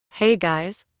Hey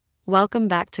guys, welcome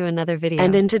back to another video.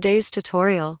 And in today's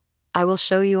tutorial, I will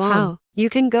show you how you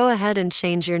can go ahead and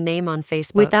change your name on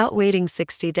Facebook without waiting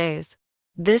 60 days.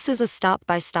 This is a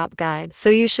step-by-step guide,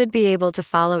 so you should be able to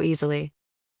follow easily.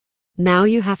 Now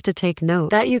you have to take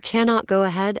note that you cannot go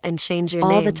ahead and change your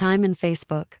name all the time in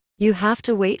Facebook. You have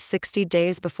to wait 60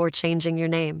 days before changing your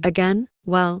name. Again,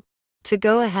 well, to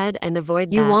go ahead and avoid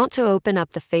that, you want to open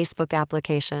up the Facebook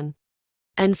application.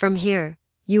 And from here,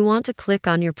 you want to click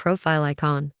on your profile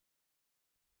icon.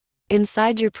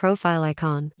 Inside your profile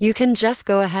icon, you can just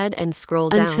go ahead and scroll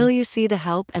down until you see the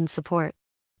help and support.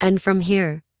 And from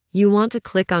here, you want to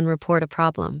click on report a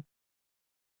problem.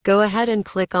 Go ahead and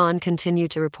click on continue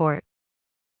to report.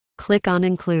 Click on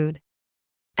include.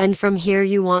 And from here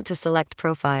you want to select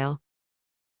profile.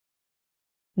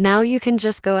 Now you can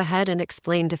just go ahead and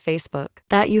explain to Facebook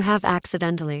that you have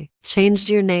accidentally changed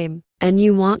your name and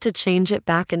you want to change it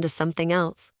back into something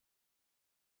else.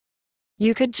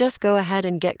 You could just go ahead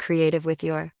and get creative with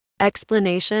your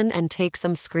explanation and take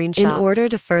some screenshots in order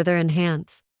to further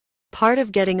enhance part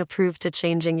of getting approved to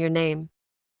changing your name.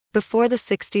 Before the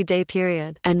 60-day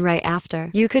period and right after,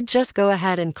 you could just go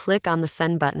ahead and click on the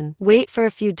send button. Wait for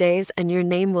a few days and your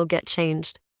name will get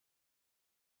changed.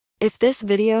 If this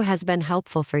video has been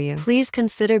helpful for you, please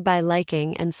consider by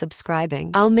liking and subscribing.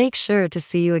 I'll make sure to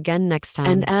see you again next time.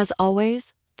 And as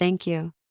always, thank you.